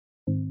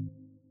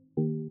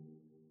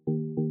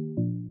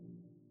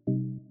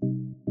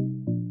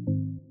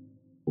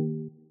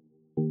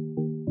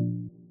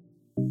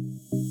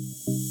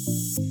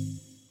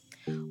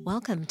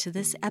welcome to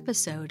this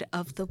episode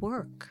of The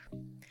Work,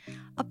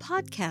 a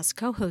podcast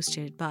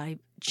co-hosted by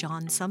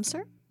John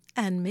Sumser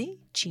and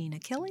me, Gina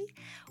Kelly,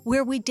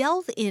 where we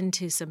delve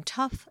into some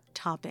tough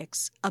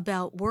topics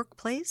about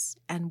workplace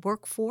and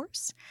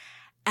workforce,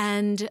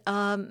 and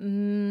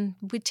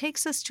it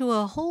takes us to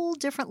a whole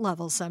different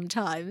level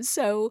sometimes.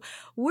 So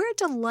we're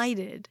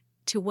delighted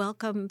to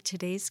welcome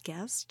today's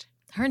guest.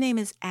 Her name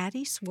is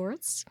Addie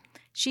Swartz.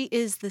 She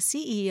is the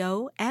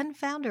CEO and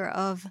founder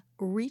of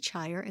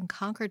reacHIRE in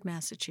Concord,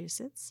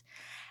 Massachusetts.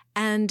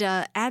 And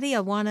Addie, I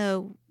want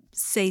to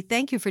say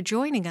thank you for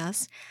joining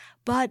us.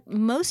 But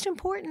most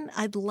important,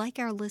 I'd like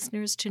our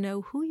listeners to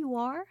know who you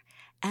are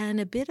and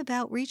a bit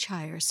about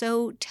reacHIRE.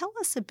 So tell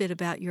us a bit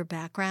about your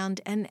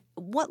background and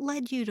what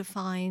led you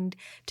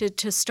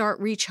to start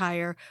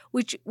reacHIRE,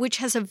 which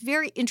has a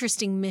very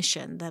interesting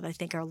mission that I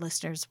think our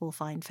listeners will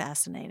find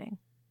fascinating.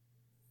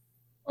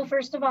 Well,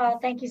 first of all,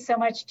 thank you so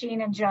much, Jean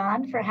and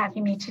John, for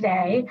having me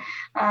today.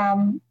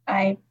 I'm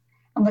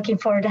looking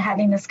forward to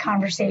having this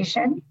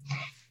conversation.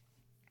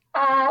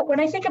 When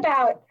I think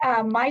about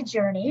my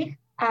journey,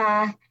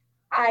 I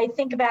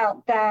think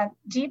about the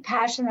deep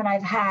passion that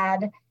I've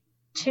had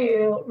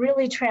to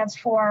really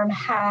transform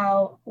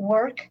how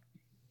work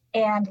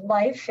and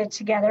life fit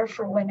together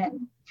for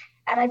women.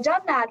 And I've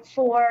done that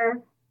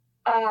for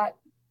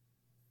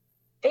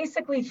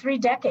basically 3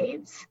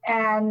 decades.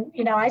 And,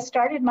 I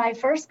started my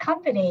first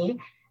company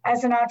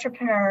as an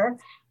entrepreneur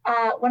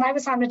when I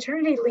was on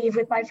maternity leave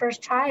with my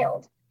first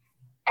child.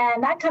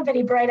 And that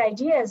company, Bright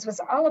Ideas, was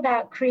all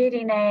about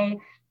creating a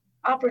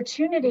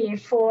opportunity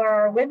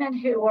for women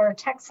who were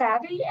tech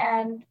savvy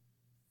and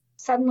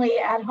suddenly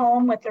at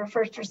home with their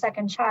first or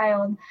second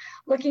child,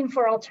 looking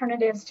for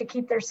alternatives to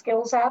keep their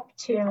skills up,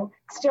 to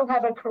still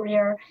have a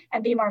career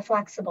and be more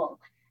flexible.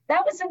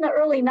 That was in the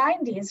early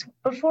 90s,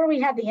 before we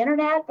had the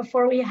internet,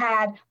 before we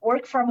had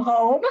work from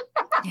home,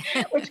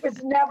 which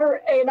was never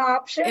an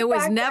option. It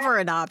was never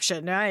an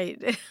option, right?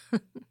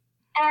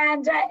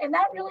 And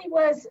that really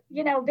was,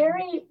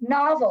 very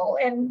novel.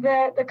 And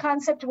the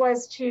concept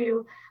was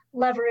to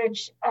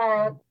leverage,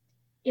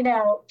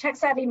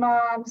 tech-savvy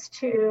moms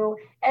to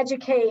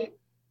educate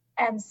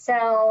and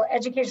sell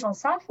educational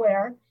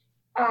software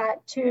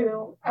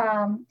to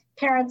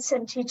parents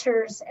and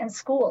teachers and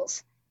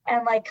schools,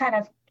 and kind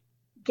of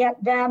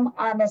get them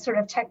on the sort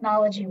of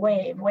technology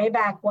wave way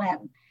back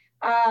when.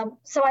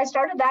 So I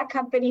started that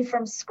company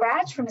from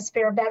scratch, from a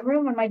spare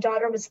bedroom when my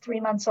daughter was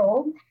 3 months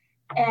old,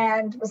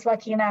 and was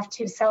lucky enough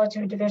to sell it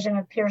to a division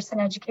of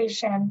Pearson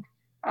Education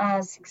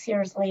 6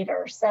 years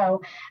later.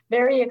 So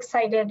very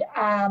excited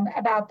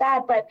about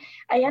that. But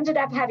I ended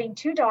up having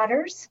 2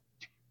 daughters,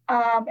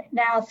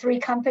 now 3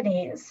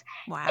 companies.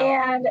 Wow.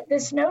 And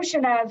this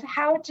notion of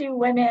how do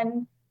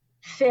women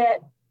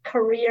fit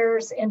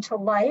careers into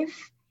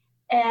life,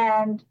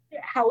 and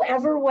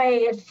however way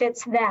it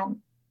fits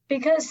them.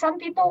 Because some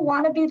people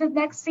want to be the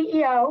next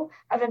CEO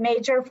of a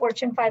major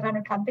Fortune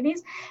 500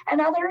 companies,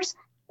 and others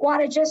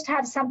want to just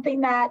have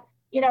something that,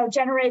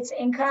 generates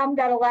income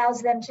that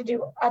allows them to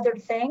do other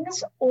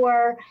things,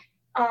 or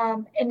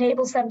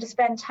enables them to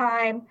spend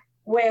time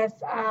with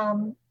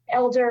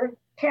elder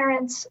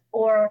parents,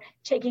 or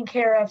taking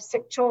care of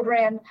sick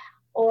children,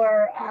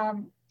 or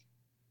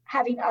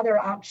having other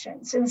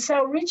options. And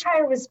so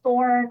reacHIRE was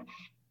born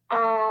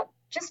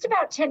just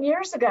about 10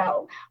 years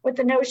ago, with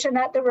the notion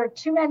that there were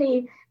too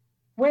many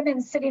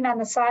women sitting on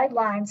the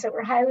sidelines that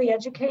were highly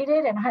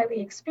educated and highly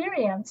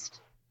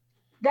experienced,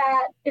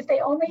 that if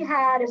they only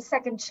had a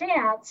second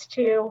chance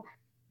to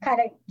kind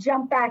of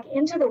jump back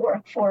into the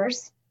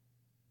workforce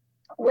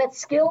with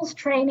skills,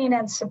 training,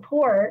 and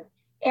support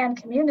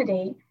and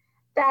community,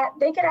 that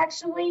they could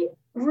actually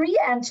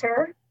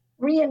re-enter,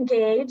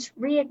 re-engage,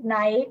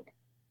 reignite,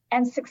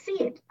 and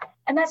succeed.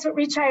 And that's what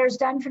reacHIRE has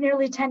done for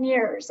nearly 10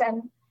 years.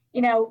 And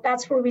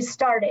that's where we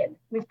started.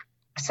 We've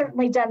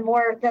certainly done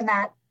more than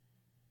that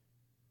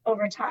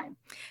over time.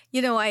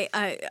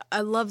 I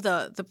love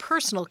the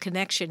personal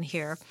connection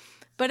here,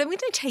 but I'm going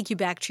to take you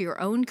back to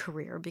your own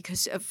career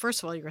because,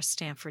 first of all, you're a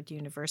Stanford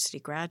University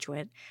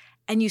graduate,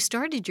 and you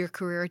started your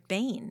career at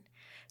Bain.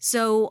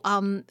 So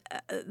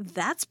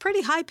that's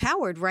pretty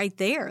high-powered right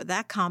there,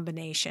 that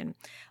combination.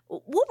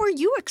 What were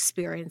you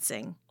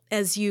experiencing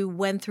as you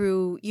went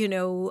through,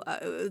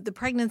 the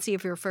pregnancy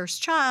of your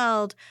first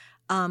child,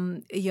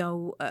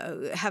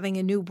 having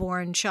a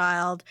newborn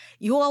child?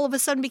 You all of a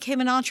sudden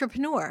became an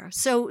entrepreneur.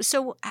 So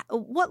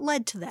what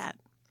led to that?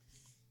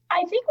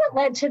 I think what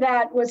led to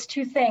that was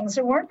 2 things.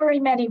 There weren't very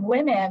many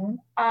women,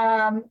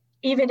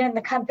 even in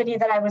the company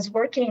that I was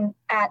working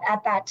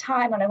at that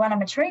time when I went on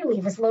maternity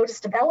leave, was Lotus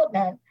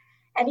Development.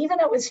 And even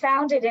though it was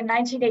founded in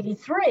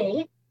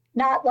 1983,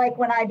 not like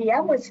when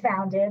IBM was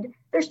founded,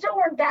 there still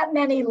weren't that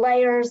many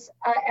layers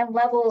and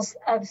levels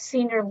of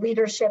senior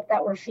leadership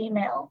that were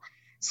female.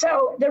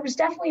 So there was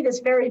definitely this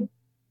very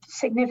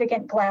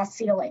significant glass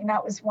ceiling.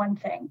 That was one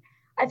thing.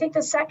 I think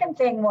the second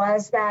thing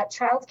was that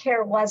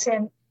childcare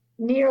wasn't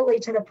nearly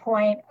to the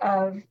point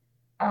of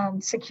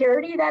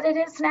security that it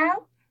is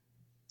now.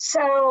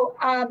 So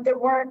there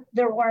weren't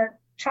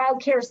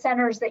childcare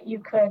centers that you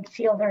could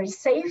feel very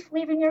safe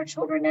leaving your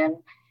children in.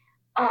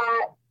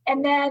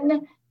 And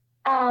then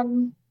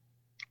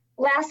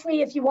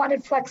lastly, if you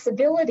wanted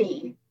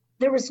flexibility,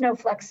 there was no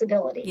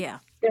flexibility. Yeah.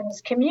 There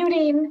was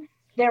commuting.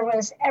 There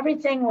was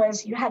everything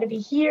was, you had to be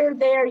here,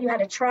 there, you had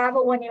to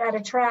travel when you had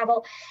to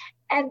travel.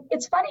 And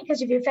it's funny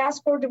because if you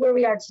fast forward to where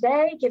we are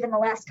today, given the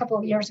last couple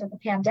of years of the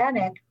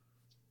pandemic,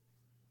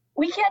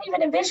 we can't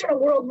even envision a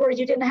world where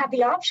you didn't have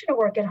the option to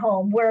work at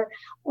home, where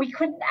we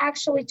couldn't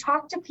actually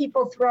talk to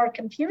people through our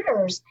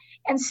computers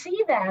and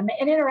see them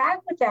and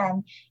interact with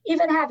them,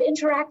 even have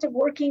interactive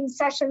working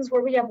sessions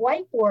where we have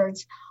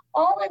whiteboards,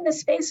 all in the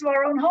space of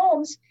our own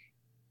homes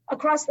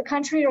across the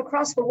country or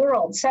across the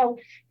world. So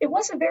it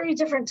was a very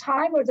different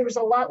time where there was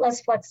a lot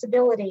less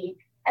flexibility.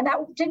 And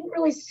that didn't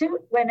really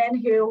suit women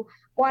who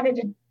wanted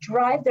to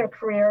drive their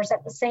careers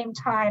at the same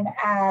time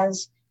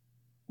as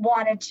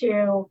wanted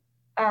to,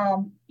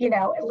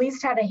 at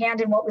least have a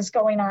hand in what was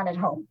going on at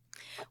home.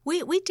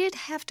 We did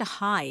have to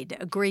hide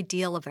a great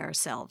deal of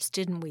ourselves,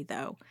 didn't we,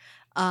 though?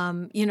 I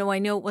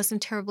know it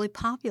wasn't terribly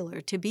popular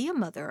to be a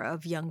mother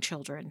of young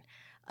children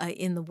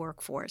in the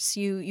workforce.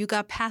 You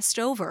got passed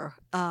over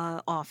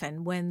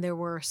often when there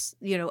were,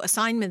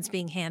 assignments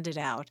being handed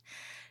out.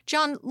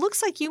 John,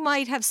 looks like you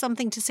might have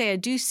something to say. I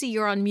do see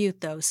you're on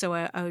mute, though, so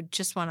I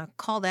just want to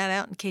call that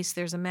out in case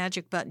there's a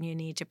magic button you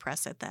need to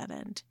press at that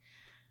end.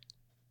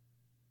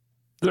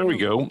 There we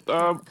go.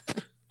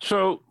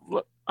 So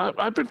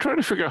I've been trying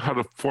to figure out how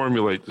to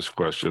formulate this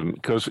question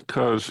because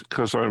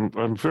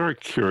I'm very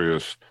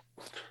curious.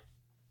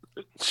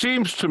 It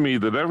seems to me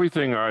that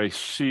everything I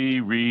see,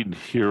 read,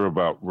 hear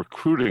about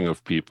recruiting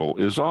of people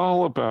is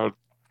all about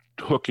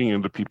hooking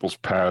into people's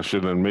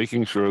passion and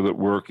making sure that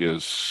work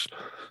is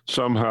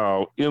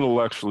somehow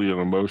intellectually and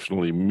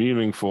emotionally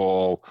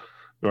meaningful.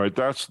 Right?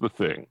 That's the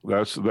thing.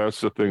 That's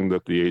the thing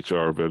that the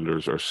HR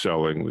vendors are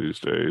selling these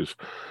days.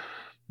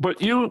 But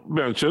you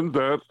mentioned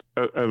that,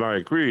 and I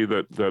agree,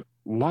 that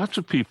lots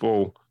of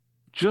people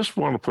just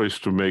want a place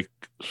to make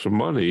some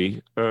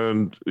money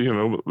and,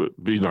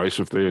 it'd be nice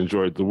if they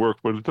enjoyed the work,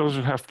 but it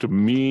doesn't have to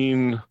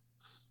mean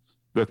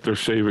that they're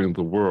saving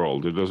the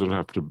world. It doesn't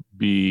have to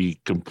be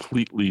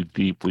completely,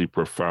 deeply,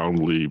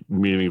 profoundly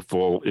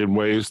meaningful in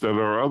ways that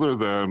are other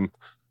than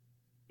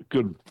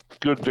good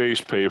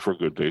days pay for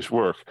good days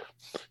work.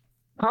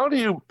 How do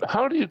you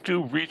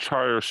do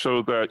reacHIRE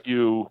so that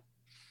you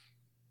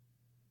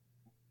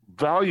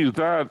value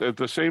that at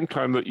the same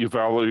time that you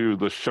value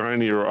the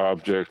shinier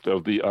object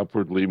of the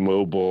upwardly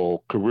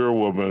mobile career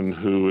woman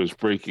who is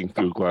breaking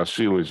through glass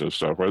ceilings and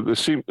stuff, right? There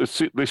seems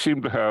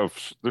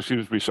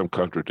to be some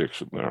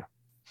contradiction there.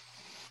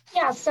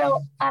 Yeah,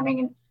 so,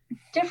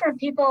 different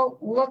people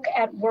look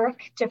at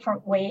work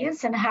different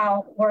ways and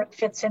how work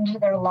fits into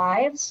their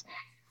lives.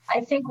 I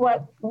think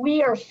what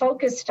we are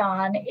focused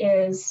on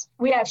is,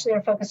 we actually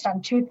are focused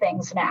on two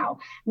things now,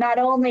 not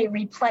only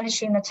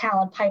replenishing the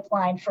talent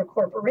pipeline for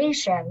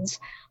corporations,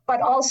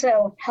 but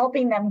also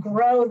helping them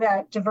grow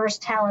the diverse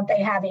talent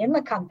they have in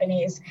the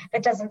companies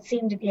that doesn't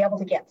seem to be able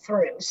to get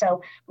through.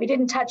 So we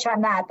didn't touch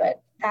on that,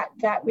 but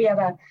that we have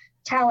a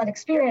talent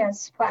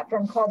experience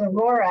platform called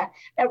Aurora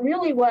that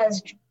really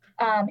was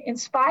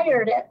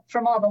inspired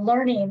from all the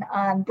learning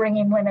on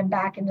bringing women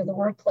back into the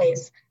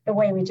workplace the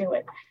way we do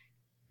it.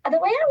 The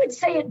way I would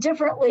say it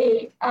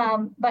differently,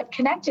 but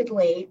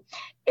connectedly,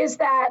 is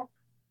that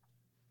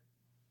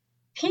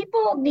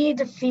people need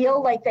to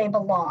feel like they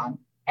belong.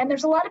 And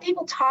there's a lot of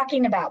people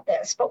talking about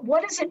this, but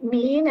what does it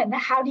mean and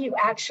how do you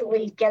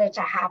actually get it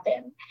to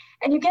happen?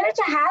 And you get it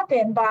to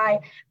happen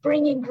by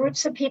bringing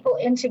groups of people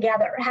in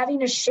together,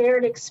 having a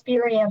shared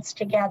experience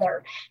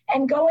together,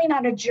 and going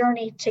on a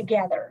journey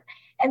together.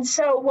 And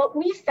so what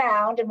we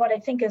found, and what I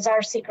think is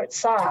our secret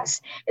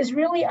sauce, is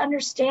really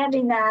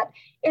understanding that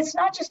it's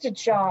not just a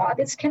job,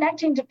 it's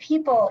connecting to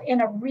people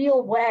in a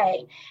real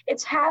way.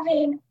 It's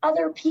having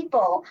other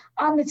people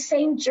on the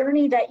same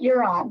journey that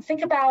you're on.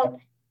 Think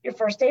about your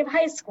first day of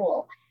high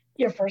school,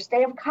 your first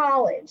day of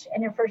college,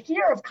 and your first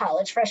year of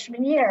college,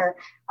 freshman year,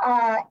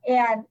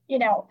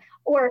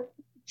 or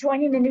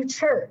joining a new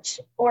church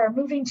or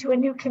moving to a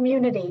new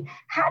community.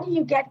 How do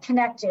you get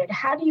connected?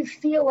 How do you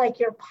feel like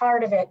you're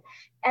part of it?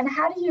 And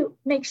how do you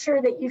make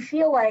sure that you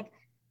feel like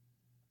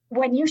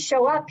when you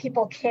show up,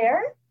 people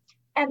care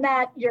and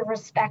that you're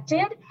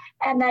respected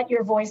and that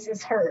your voice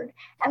is heard?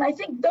 And I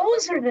think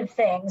those are the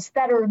things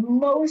that are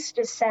most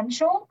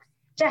essential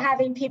to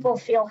having people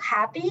feel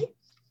happy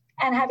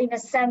and having a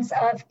sense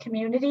of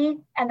community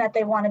and that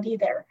they want to be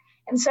there.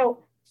 And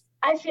so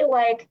I feel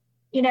like,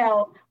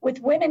 with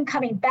women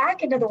coming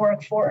back into the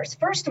workforce,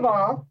 first of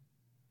all,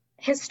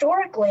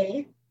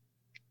 historically,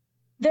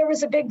 there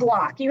was a big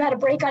block. You had a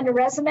break on your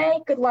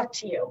resume, good luck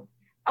to you.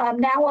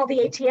 Now all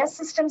the ATS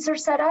systems are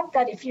set up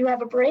that if you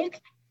have a break,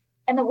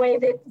 and the way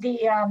that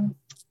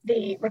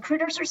the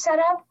recruiters are set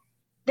up,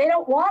 they'd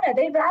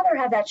rather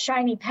have that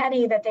shiny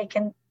penny that they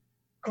can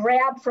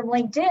grab from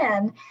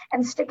LinkedIn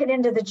and stick it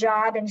into the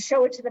job and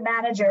show it to the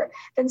manager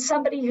than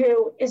somebody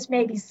who is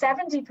maybe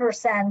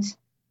 70%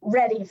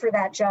 ready for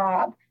that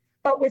job,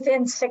 but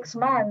within 6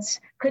 months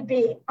could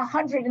be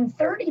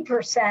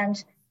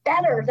 130%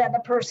 better than the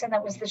person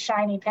that was the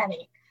shiny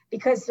penny,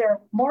 because they're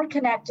more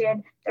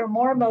connected, they're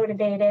more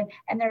motivated,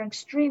 and they're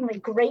extremely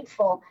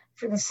grateful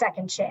for the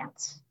second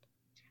chance.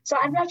 So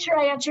I'm not sure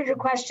I answered your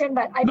question,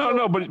 but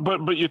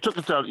but you took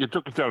it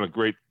down a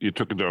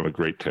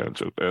great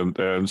tangent,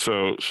 and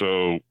so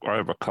I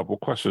have a couple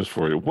questions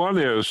for you. One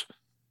is,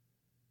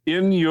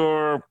 in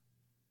your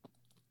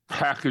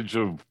package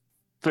of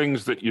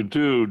things that you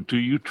do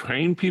you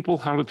train people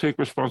how to take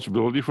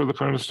responsibility for the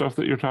kind of stuff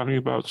that you're talking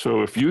about?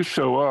 So if you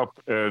show up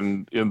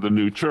and in the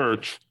new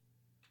church,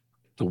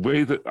 the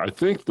way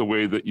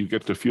that you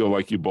get to feel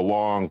like you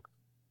belong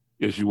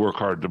is you work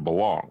hard to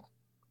belong.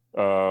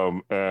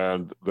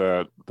 And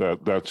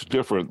that's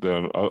different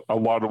than a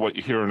lot of what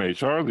you hear in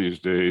HR these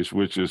days,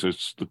 which is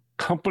it's the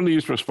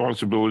company's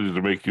responsibility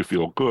to make you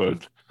feel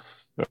good.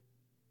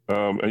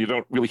 And you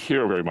don't really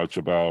hear very much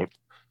about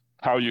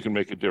how you can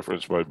make a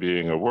difference by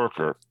being a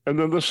worker. And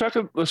then the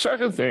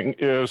second thing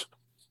is,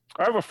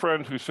 I have a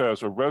friend who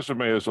says a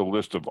resume is a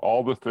list of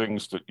all the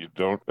things that you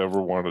don't ever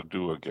want to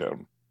do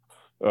again.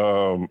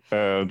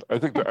 And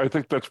I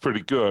think that's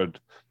pretty good.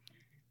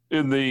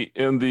 In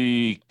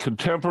the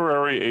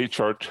contemporary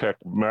HR tech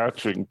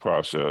matching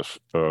process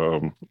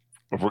of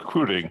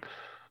recruiting,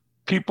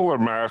 people are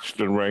matched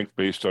and ranked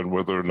based on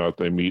whether or not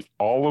they meet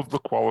all of the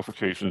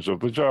qualifications of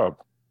the job,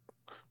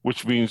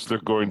 which means they're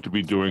going to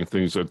be doing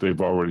things that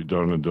they've already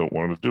done and don't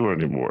want to do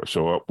anymore.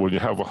 So when you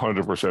have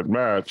 100%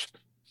 match,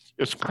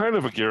 it's kind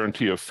of a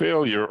guarantee of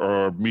failure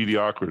or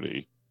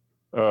mediocrity.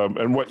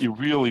 And what you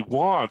really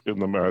want in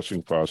the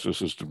matching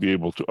process is to be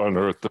able to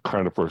unearth the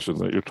kind of person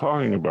that you're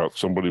talking about,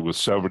 somebody with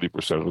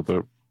 70% of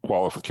the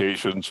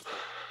qualifications,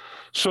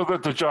 so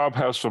that the job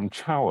has some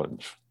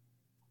challenge,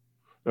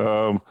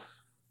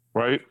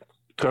 right?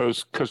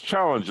 Because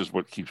challenge is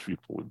what keeps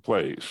people in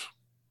place.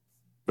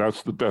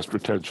 That's the best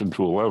retention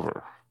tool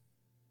ever.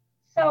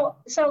 So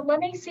let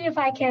me see if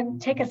I can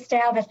take a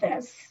stab at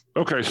this.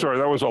 Okay, sorry,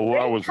 that was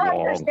long.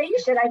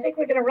 Conversation. I think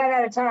we're going to run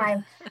out of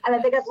time, and I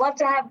think I'd love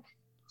to have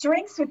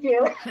drinks with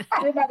you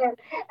at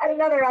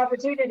another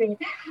opportunity.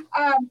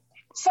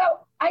 So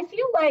I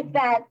feel like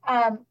that,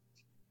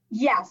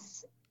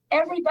 yes,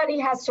 everybody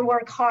has to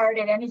work hard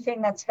at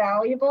anything that's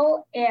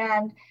valuable.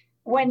 And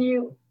when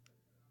you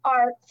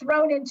are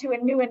thrown into a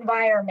new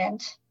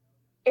environment,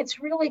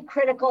 it's really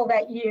critical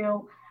that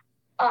you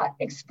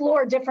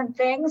explore different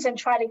things and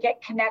try to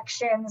get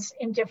connections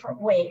in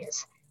different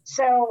ways.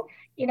 So,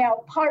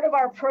 part of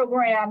our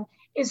program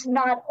is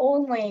not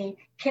only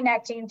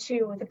connecting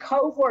to the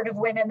cohort of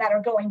women that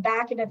are going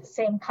back into the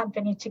same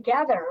company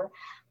together,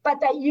 but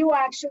that you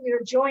actually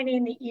are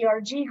joining the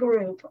ERG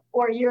group,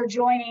 or you're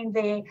joining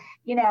the,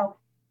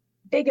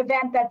 big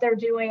event that they're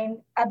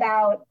doing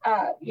about,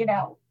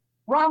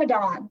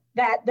 Ramadan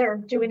that they're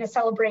doing a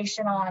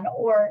celebration on,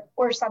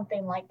 or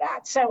something like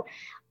that. So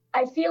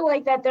I feel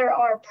like that there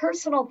are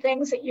personal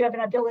things that you have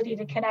an ability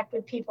to connect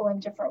with people in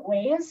different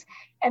ways,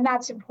 and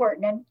that's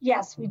important. And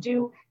yes, we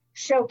do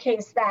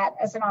showcase that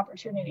as an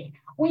opportunity.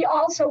 We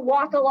also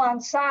walk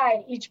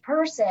alongside each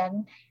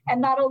person,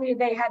 and not only do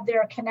they have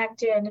their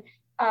connected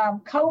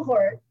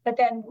cohort, but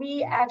then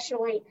we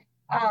actually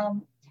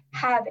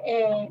have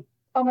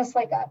almost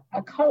like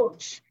a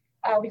coach.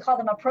 We call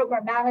them a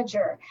program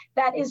manager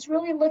that is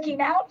really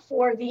looking out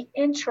for the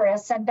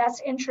interests and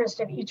best interest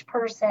of each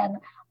person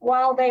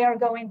while they are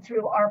going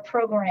through our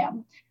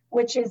program,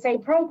 which is a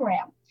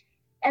program.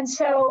 And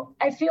so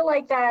I feel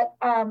like that,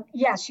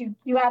 yes,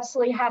 you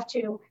absolutely have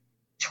to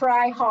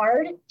try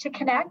hard to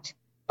connect,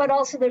 but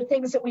also there are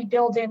things that we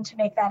build in to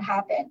make that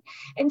happen.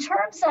 In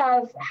terms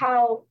of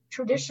how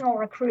traditional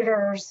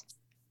recruiters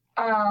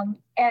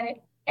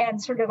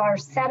and sort of our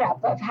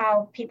setup of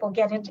how people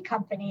get into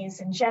companies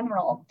in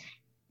general,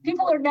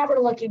 people are never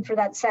looking for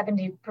that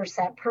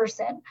 70%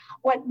 person.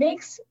 What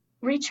makes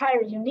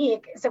reacHIRE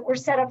unique is that we're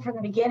set up from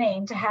the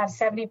beginning to have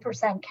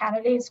 70%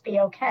 candidates be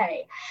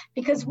okay,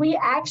 because we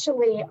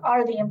actually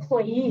are the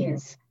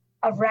employees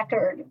of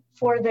record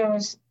for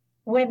those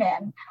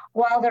women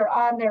while they're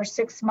on their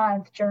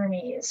 6-month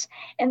journeys.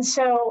 And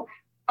so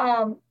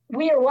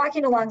we are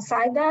walking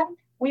alongside them.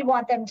 We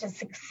want them to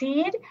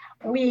succeed.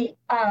 We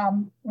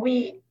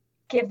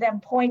give them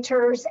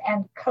pointers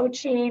and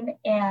coaching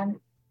and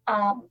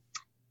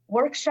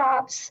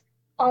workshops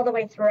all the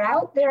way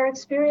throughout their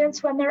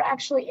experience when they're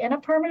actually in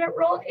a permanent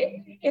role,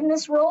 in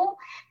this role.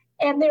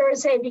 And there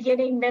is a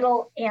beginning,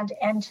 middle, and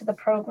end to the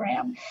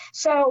program.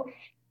 So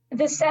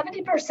the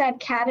 70%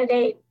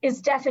 candidate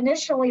is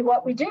definitionally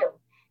what we do.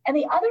 And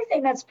the other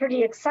thing that's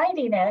pretty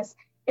exciting is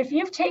if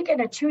you've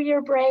taken a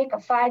 2-year break, a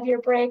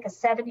 5-year break, a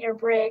 7-year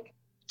break,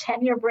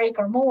 10-year break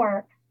or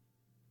more,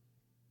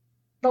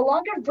 the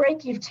longer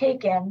break you've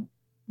taken,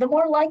 the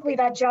more likely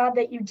that job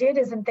that you did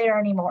isn't there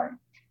anymore.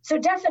 So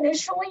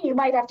definitionally, you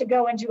might have to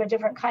go into a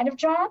different kind of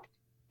job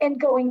and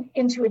going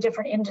into a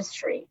different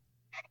industry.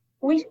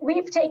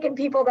 We've taken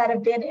people that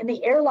have been in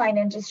the airline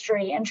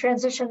industry and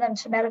transitioned them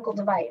to medical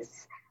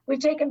device. We've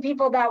taken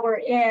people that were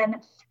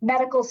in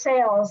medical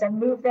sales and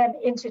moved them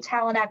into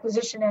talent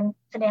acquisition and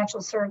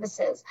financial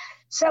services.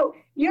 So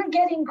you're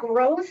getting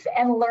growth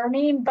and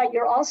learning, but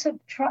you're also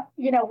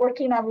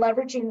working on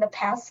leveraging the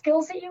past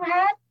skills that you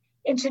had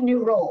into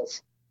new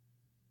roles.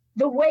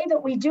 The way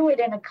that we do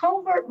it in a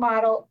cohort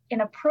model,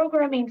 in a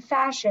programming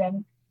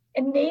fashion,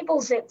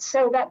 enables it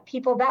so that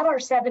people that are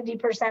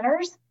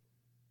 70%ers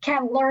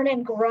can learn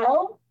and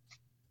grow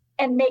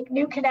and make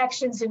new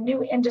connections in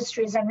new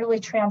industries and really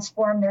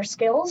transform their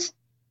skills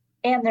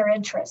and their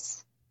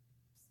interests.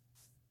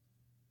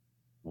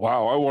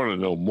 Wow, I want to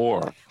know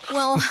more.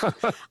 Well,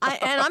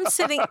 I'm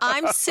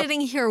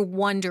sitting here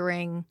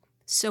wondering,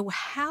 so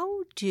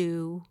how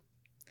do,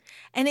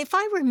 and if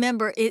I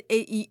remember,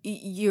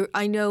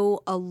 I know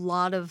a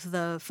lot of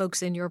the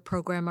folks in your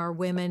program are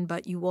women,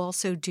 but you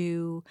also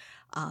do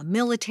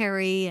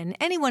military and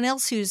anyone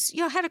else who's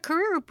had a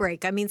career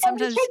break. I mean,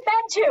 sometimes we take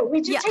men too.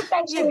 We do take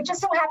men too. It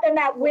just so happened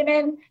that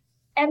women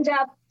end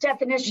up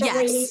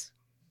definitionally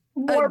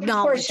more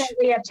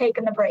proportionately have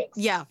taken the breaks.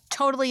 Yeah,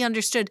 totally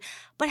understood.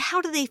 But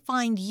how do they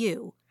find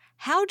you?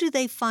 How do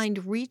they find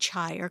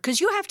reacHIRE?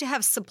 Because you have to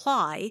have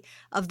supply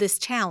of this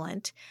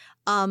talent.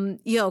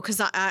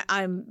 Because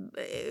I'm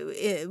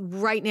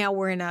right now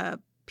we're in a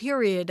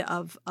period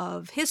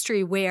of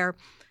history where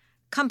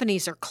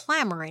companies are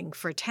clamoring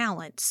for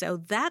talent. So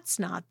that's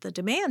not, the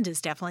demand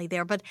is definitely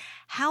there. But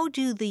how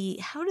do the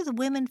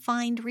women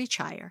find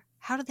reacHIRE?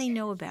 How do they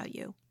know about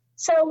you?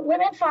 So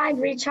women find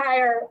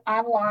reacHIRE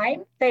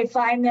online. They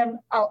find them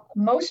a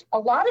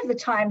lot of the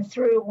time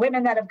through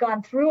women that have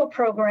gone through a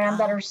program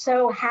that are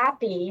so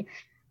happy.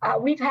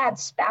 We've had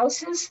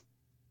spouses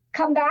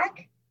come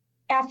back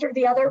after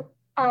the other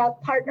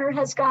partner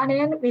has gone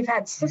in. We've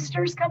had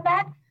sisters come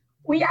back.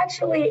 We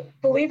actually,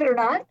 believe it or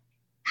not,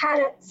 had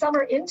a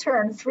summer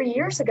intern 3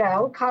 years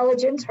ago,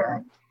 college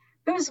intern,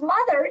 whose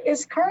mother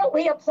is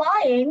currently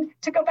applying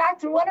to go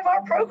back through one of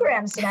our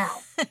programs now.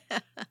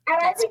 And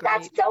I think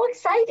that's so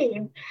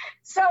exciting.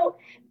 So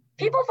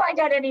people find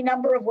out any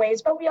number of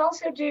ways, but we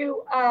also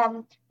do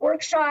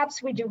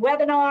workshops, we do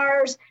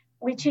webinars,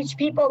 we teach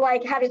people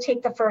like how to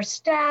take the first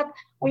step.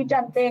 We've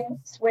done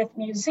things with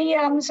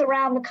museums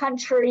around the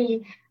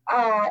country,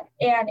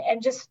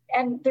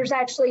 and there's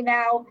actually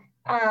now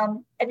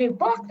a new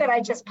book that I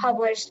just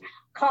published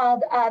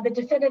called The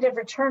Definitive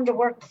Return to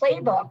Work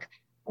Playbook,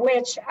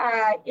 which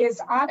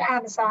is on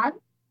Amazon.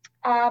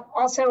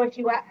 Also, if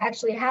you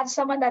actually have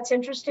someone that's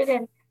interested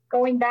in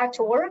going back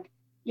to work,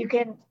 you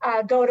can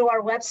go to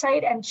our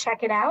website and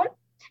check it out.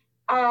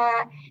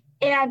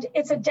 And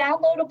it's a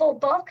downloadable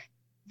book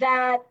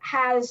that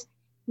has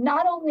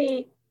not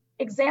only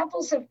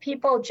examples of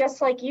people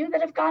just like you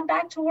that have gone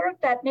back to work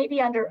that maybe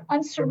under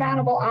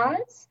unsurmountable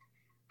odds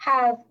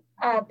have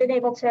been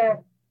able to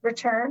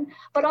return,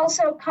 but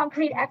also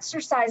concrete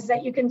exercises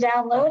that you can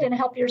download and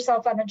help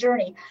yourself on the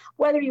journey.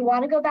 Whether you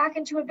want to go back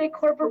into a big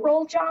corporate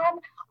role, John,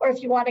 or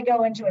if you want to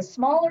go into a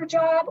smaller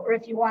job, or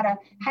if you want to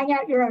hang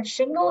out your own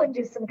shingle and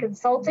do some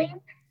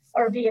consulting,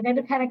 or be an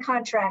independent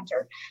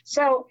contractor.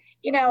 So,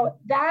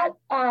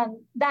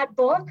 that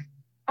book,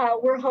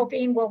 we're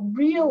hoping will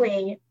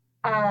really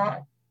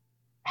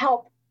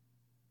help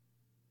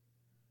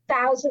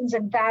thousands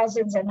and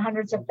thousands and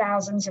hundreds of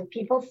thousands of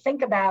people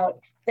think about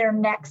their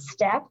next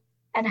step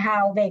and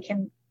how they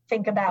can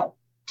think about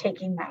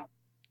taking that.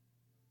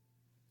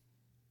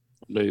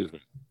 Amazing.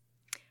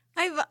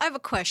 I have a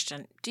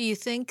question. Do you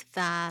think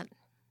that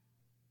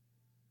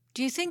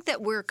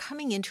we're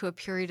coming into a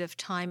period of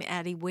time,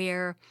 Addie,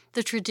 where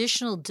the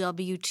traditional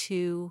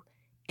W-2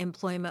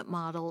 employment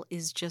model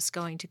is just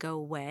going to go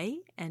away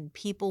and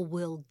people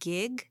will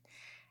gig,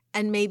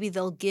 and maybe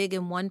they'll gig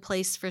in one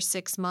place for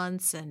 6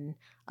 months and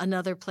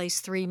another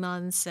place 3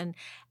 months, and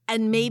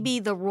maybe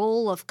the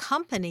role of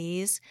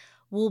companies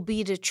will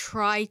be to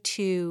try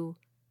to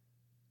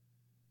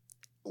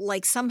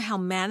somehow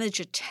manage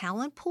a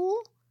talent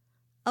pool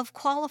of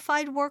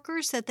qualified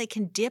workers that they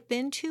can dip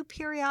into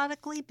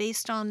periodically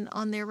based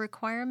on their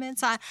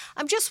requirements?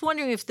 I'm just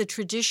wondering if the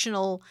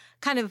traditional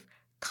kind of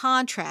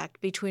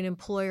contract between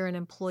employer and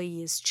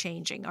employee is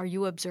changing. Are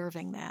you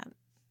observing that?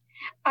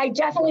 I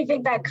definitely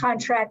think that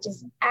contract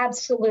is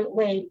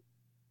absolutely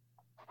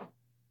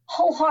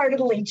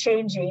wholeheartedly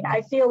changing.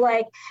 I feel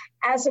like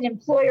as an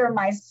employer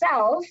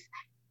myself,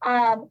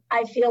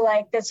 I feel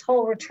like this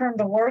whole return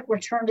to work,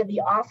 return to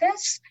the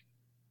office,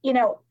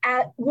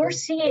 we're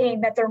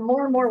seeing that there are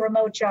more and more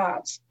remote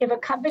jobs. If a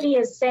company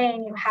is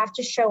saying you have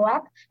to show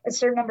up a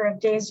certain number of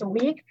days a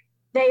week,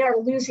 they are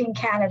losing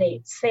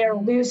candidates. They are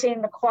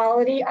losing the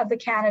quality of the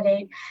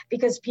candidate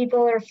because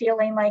people are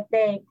feeling like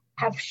they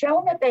have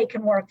shown that they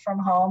can work from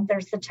home.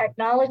 There's the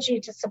technology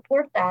to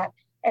support that,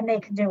 and they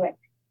can do it.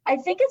 I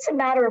think it's a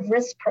matter of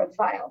risk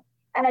profile.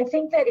 And I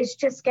think that it's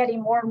just getting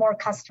more and more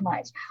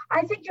customized.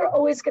 I think you're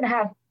always going to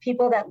have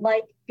people that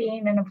like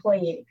being an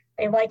employee.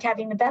 They like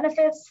having the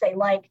benefits. They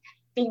like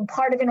being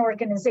part of an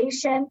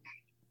organization.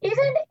 I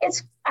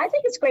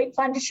think it's great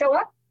fun to show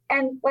up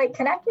and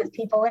connect with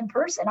people in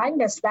person. I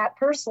miss that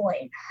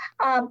personally.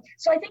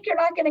 So I think you're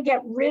not going to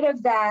get rid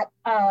of that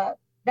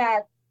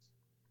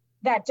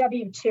that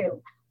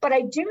W-2. But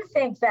I do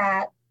think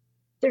that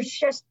it's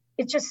just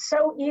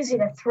so easy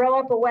to throw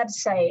up a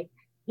website,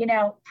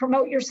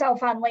 promote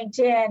yourself on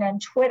LinkedIn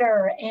and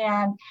Twitter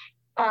and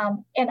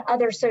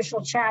other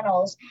social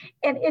channels.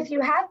 And if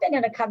you have been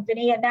in a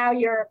company and now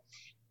your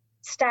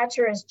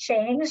stature has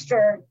changed,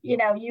 or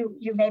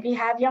you maybe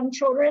have young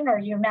children, or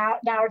you now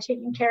are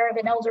taking care of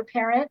an elder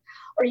parent,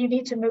 or you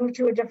need to move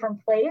to a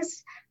different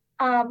place,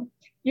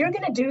 you're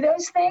going to do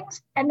those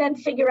things and then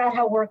figure out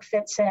how work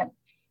fits in.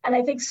 And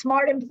I think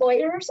smart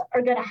employers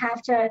are going to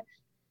have to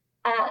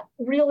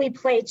really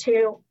play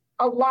to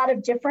a lot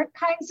of different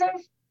kinds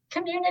of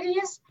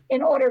communities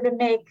in order to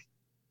make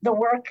the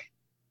work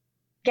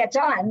get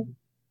done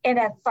in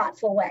a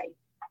thoughtful way.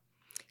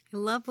 I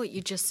love what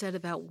you just said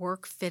about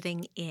work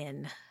fitting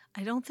in.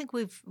 I don't think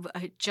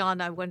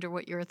John, I wonder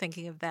what you're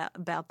thinking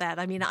about that.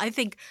 I mean, I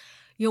think,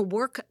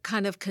 work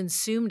kind of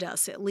consumed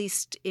us, at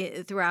least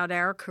throughout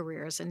our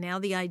careers. And now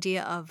the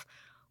idea of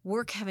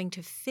work having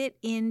to fit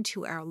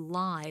into our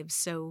lives.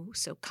 So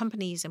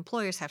companies,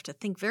 employers have to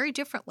think very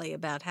differently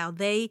about how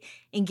they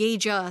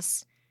engage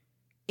us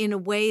in a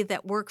way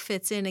that work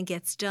fits in and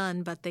gets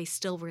done, but they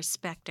still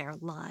respect our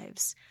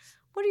lives.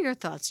 What are your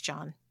thoughts,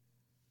 John?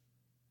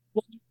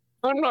 Well,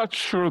 I'm not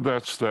sure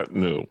that's that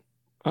new.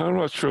 I'm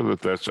not sure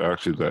that that's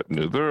actually that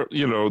new.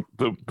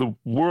 The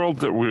world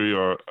that we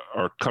are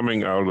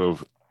coming out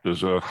of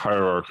is a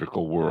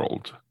hierarchical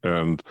world.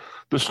 And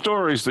the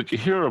stories that you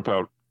hear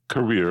about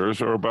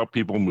careers are about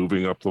people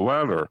moving up the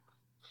ladder,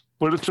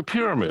 but it's a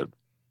pyramid.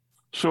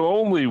 So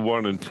only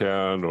 1 in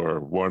 10 or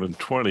 1 in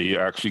 20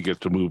 actually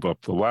get to move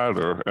up the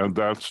ladder. And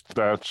that's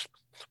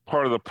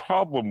part of the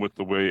problem with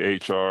the way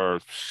HR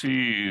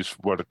sees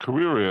what a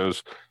career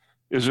is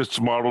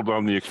it's modeled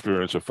on the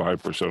experience of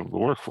 5% of the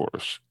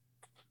workforce.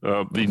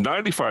 The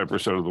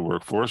 95% of the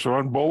workforce are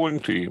on bowling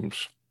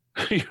teams.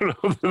 They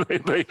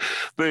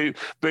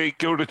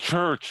go to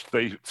church,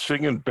 they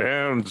sing in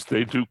bands,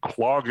 they do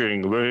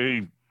clogging,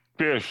 they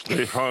fish,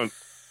 they hunt.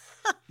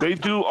 They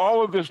do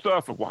all of this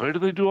stuff. Why do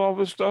they do all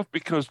this stuff?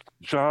 Because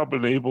job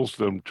enables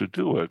them to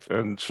do it.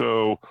 And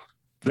so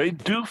they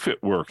do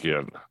fit work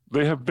in.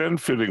 They have been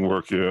fitting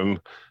work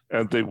in,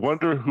 and they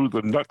wonder who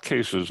the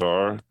nutcases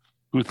are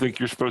who think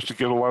you're supposed to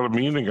get a lot of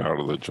meaning out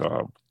of the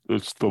job.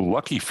 It's the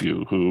lucky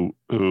few who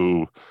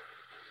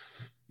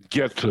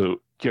get to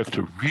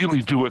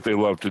really do what they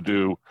love to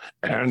do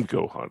and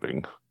go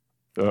hunting.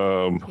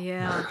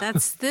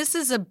 This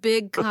is a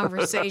big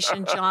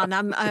conversation, John.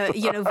 I'm,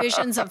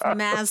 visions of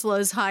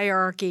Maslow's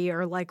hierarchy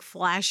are like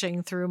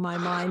flashing through my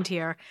mind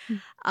here.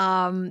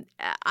 I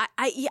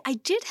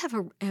did have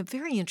a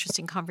very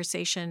interesting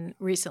conversation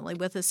recently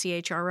with a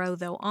CHRO,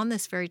 though, on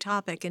this very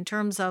topic in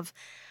terms of,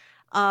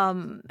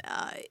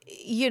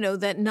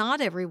 that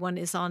not everyone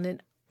is on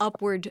an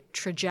upward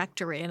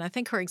trajectory. And I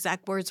think her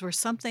exact words were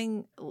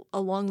something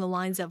along the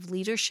lines of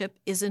leadership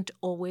isn't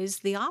always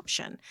the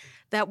option,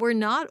 that we're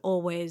not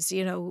always,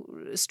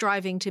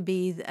 striving to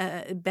be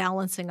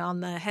balancing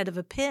on the head of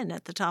a pin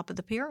at the top of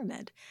the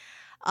pyramid.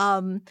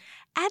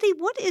 Addie,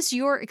 what is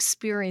your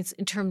experience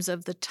in terms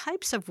of the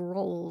types of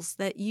roles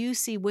that you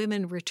see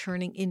women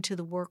returning into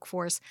the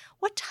workforce?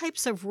 What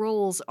types of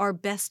roles are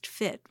best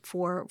fit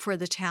for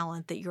the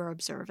talent that you're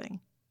observing?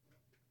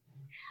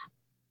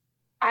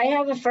 I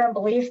have a firm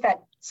belief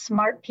that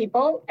smart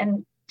people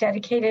and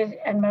dedicated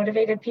and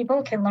motivated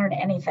people can learn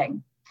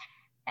anything.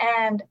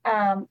 And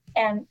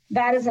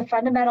that is a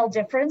fundamental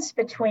difference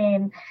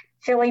between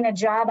filling a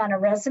job on a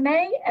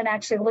resume and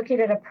actually looking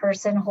at a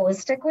person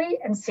holistically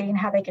and seeing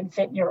how they can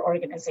fit in your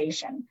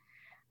organization.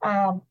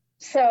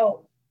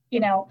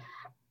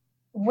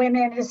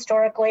 Women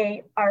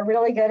historically are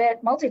really good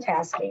at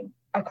multitasking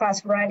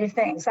across a variety of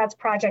things. That's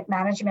project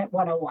management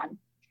 101.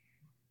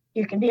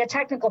 You can be a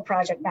technical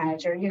project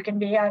manager. You can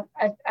be a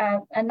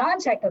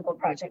non-technical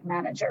project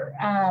manager.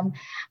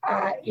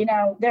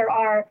 There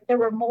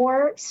were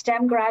more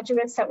STEM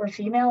graduates that were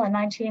female in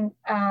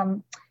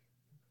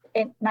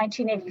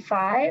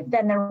 1985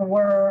 than there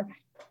were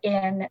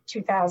in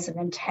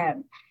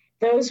 2010.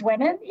 Those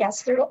women,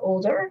 yes, they're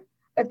older,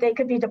 but they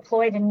could be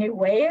deployed in new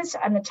ways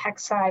on the tech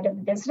side of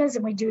the business,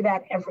 and we do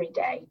that every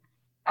day.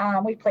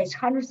 We place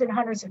hundreds and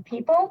hundreds of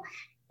people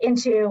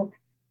into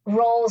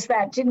roles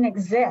that didn't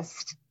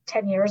exist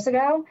 10 years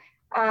ago.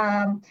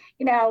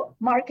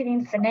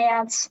 Marketing,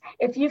 finance,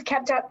 if you've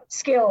kept up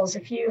skills,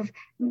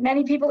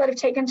 many people that have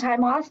taken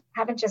time off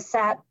haven't just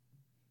sat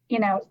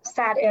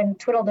and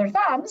twiddled their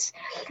thumbs.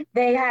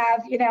 They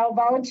have,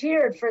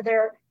 volunteered for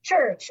their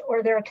church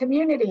or their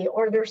community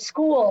or their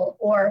school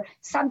or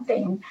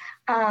something.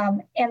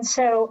 And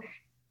so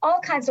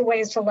all kinds of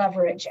ways to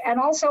leverage, and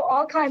also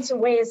all kinds of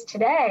ways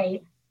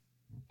today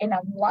in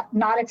a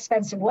not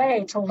expensive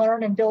way to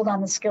learn and build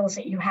on the skills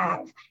that you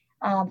have.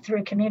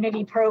 Through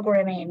community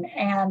programming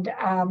and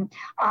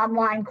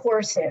online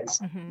courses,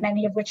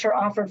 many of which are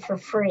offered for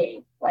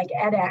free, like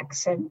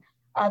edX and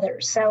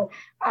others. So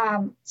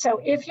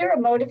if you're a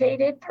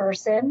motivated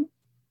person,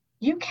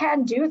 you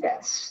can do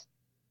this.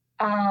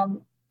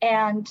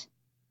 And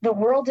the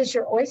world is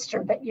your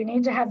oyster, but you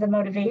need to have the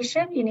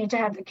motivation, you need to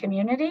have the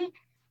community,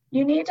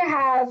 You need to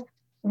have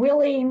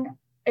willing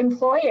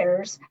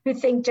employers who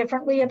think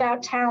differently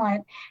about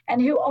talent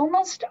and who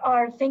almost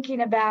are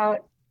thinking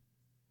about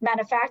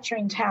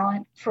manufacturing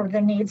talent for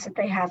the needs that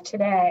they have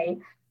today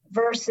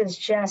versus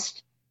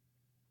just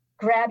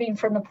grabbing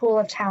from the pool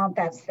of talent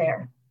that's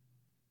there.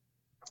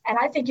 And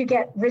I think you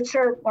get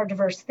richer, more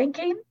diverse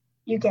thinking,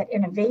 you get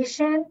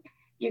innovation,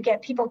 you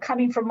get people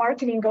coming from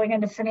marketing going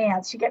into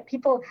finance, you get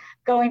people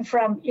going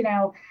from,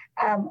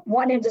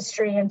 one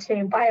industry into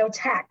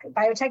biotech.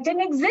 Biotech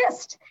didn't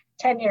exist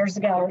 10 years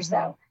ago or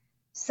so.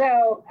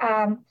 So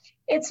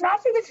it's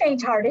not for the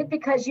faint-hearted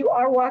because you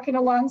are walking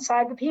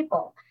alongside the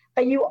people,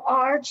 but you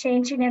are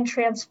changing and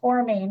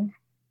transforming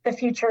the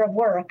future of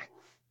work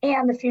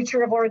and the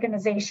future of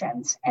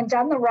organizations. And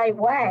done the right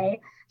way,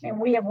 and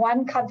we have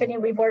one company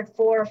we've worked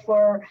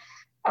for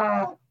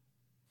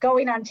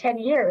going on 10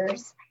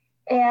 years,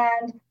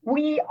 and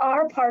we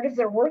are part of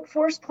their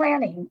workforce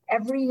planning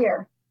every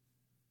year.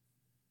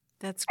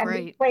 That's great.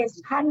 And we place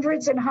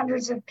hundreds and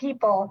hundreds of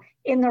people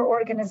in their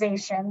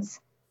organizations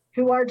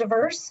who are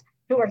diverse,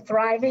 who are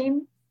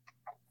thriving.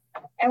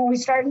 And when we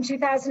started in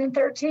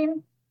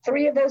 2013,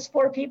 3 of those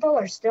 4 people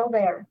are still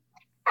there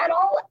at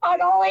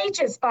all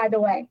ages, by the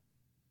way.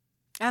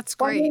 That's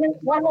great.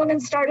 One woman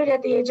started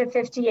at the age of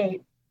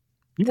 58.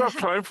 You have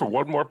time for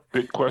one more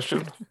big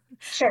question?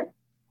 Sure.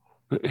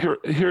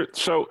 Here.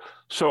 So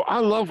I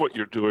love what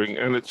you're doing,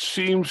 and it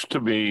seems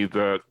to me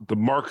that the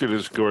market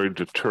is going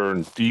to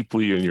turn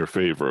deeply in your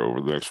favor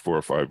over the next 4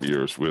 or 5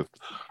 years with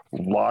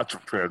lots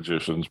of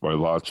transitions by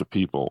lots of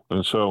people.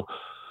 And so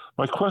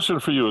my question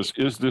for you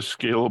is this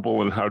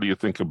scalable, and how do you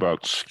think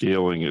about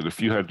scaling it? If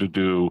you had to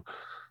do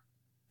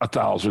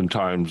 1,000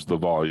 times the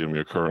volume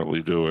you're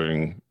currently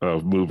doing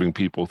of moving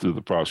people through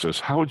the process,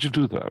 how would you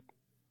do that?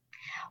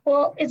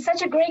 Well, it's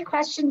such a great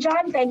question,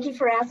 John. Thank you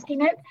for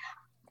asking it.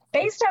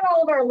 Based on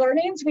all of our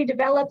learnings, we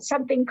developed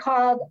something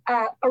called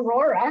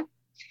Aurora,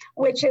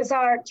 which is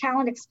our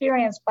talent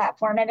experience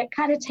platform. And it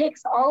kind of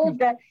takes all of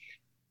the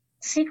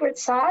secret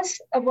sauce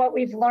of what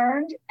we've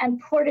learned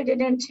and ported it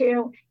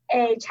into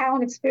a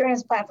talent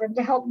experience platform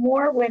to help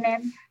more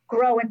women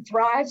grow and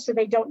thrive so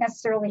they don't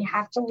necessarily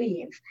have to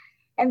leave.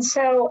 And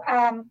so,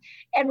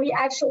 and we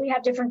actually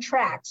have different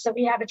tracks. So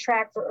we have a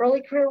track for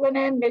early career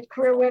women,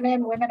 mid-career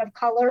women, women of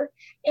color,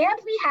 and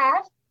we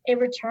have a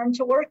return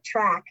to work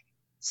track.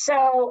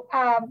 So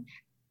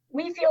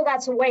we feel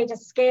that's a way to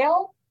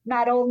scale,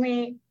 not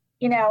only,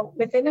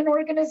 within an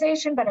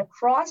organization, but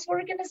across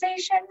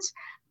organizations.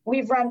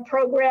 We've run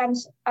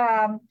programs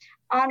on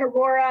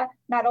Aurora,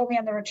 not only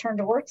on the return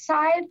to work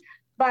side,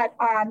 but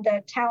on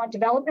the talent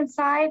development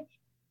side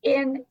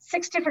in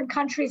 6 different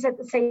countries at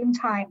the same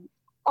time,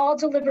 all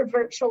delivered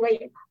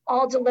virtually,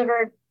 all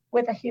delivered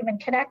with a human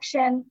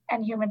connection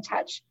and human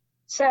touch.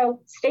 So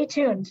stay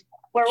tuned.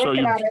 We're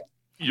working on it.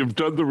 You've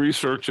done the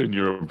research and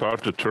you're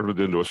about to turn it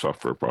into a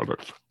software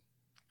product.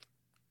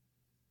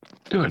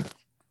 Good.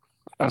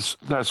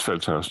 That's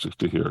fantastic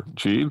to hear.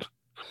 Gene?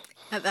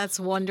 That's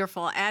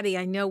wonderful. Addie,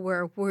 I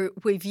know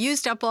we've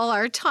used up all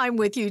our time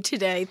with you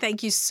today.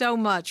 Thank you so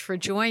much for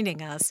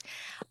joining us.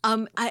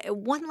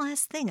 One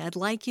last thing. I'd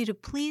like you to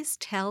please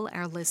tell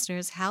our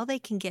listeners how they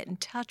can get in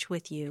touch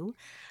with you,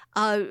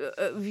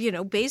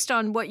 based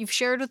on what you've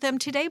shared with them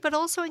today, but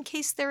also in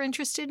case they're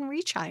interested in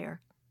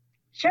reacHIRE.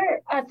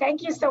 Sure.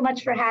 Thank you so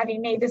much for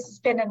having me. This has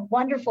been a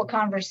wonderful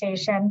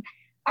conversation.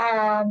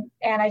 And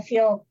I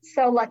feel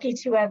so lucky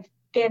to have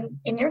been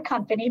in your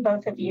company,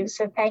 both of you.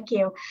 So thank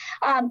you.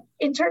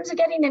 In terms of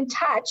getting in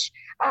touch,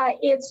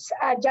 it's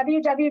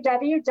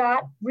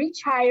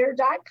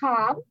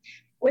www.reachhire.com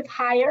with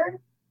hire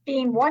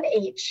being 1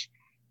 H.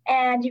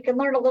 And you can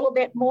learn a little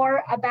bit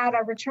more about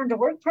our return to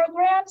work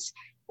programs.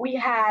 We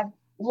have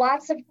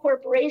lots of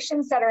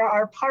corporations that are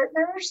our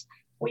partners.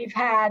 We've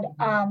had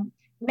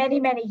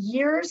many, many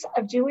years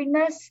of doing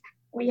this.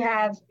 We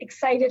have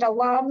excited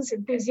alums,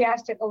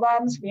 enthusiastic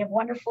alums. We have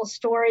wonderful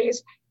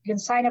stories. You can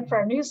sign up for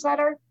our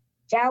newsletter,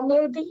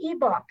 download the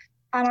ebook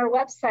on our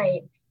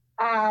website,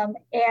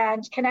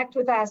 and connect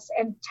with us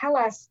and tell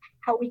us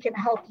how we can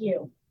help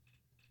you.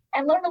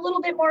 And learn a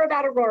little bit more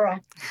about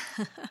Aurora.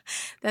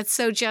 That's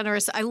so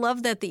generous. I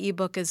love that the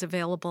ebook is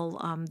available.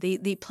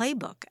 The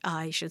playbook,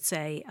 I should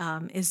say,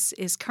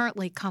 is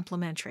currently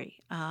complimentary.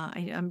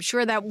 I'm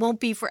sure that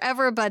won't be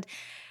forever, but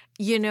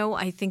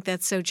I think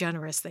that's so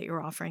generous that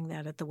you're offering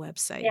that at the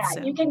website. Yeah,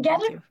 so you can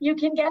get it. You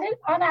can get it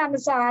on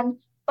Amazon,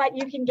 but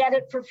you can get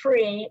it for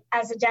free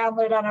as a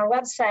download on our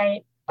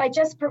website by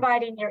just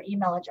providing your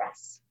email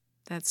address.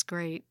 That's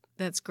great.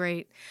 That's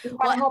great. We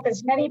want to help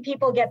as many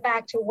people get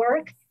back to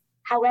work,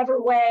 however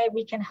way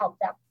we can help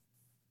them.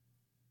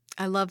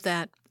 I love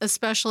that,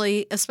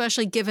 especially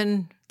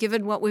given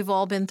what we've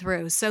all been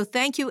through. So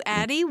thank you,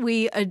 Addie.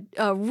 We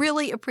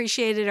really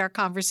appreciated our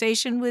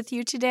conversation with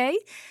you today.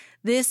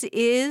 This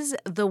is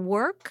The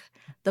Work,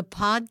 the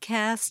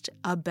podcast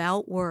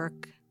about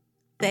work.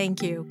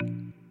 Thank you.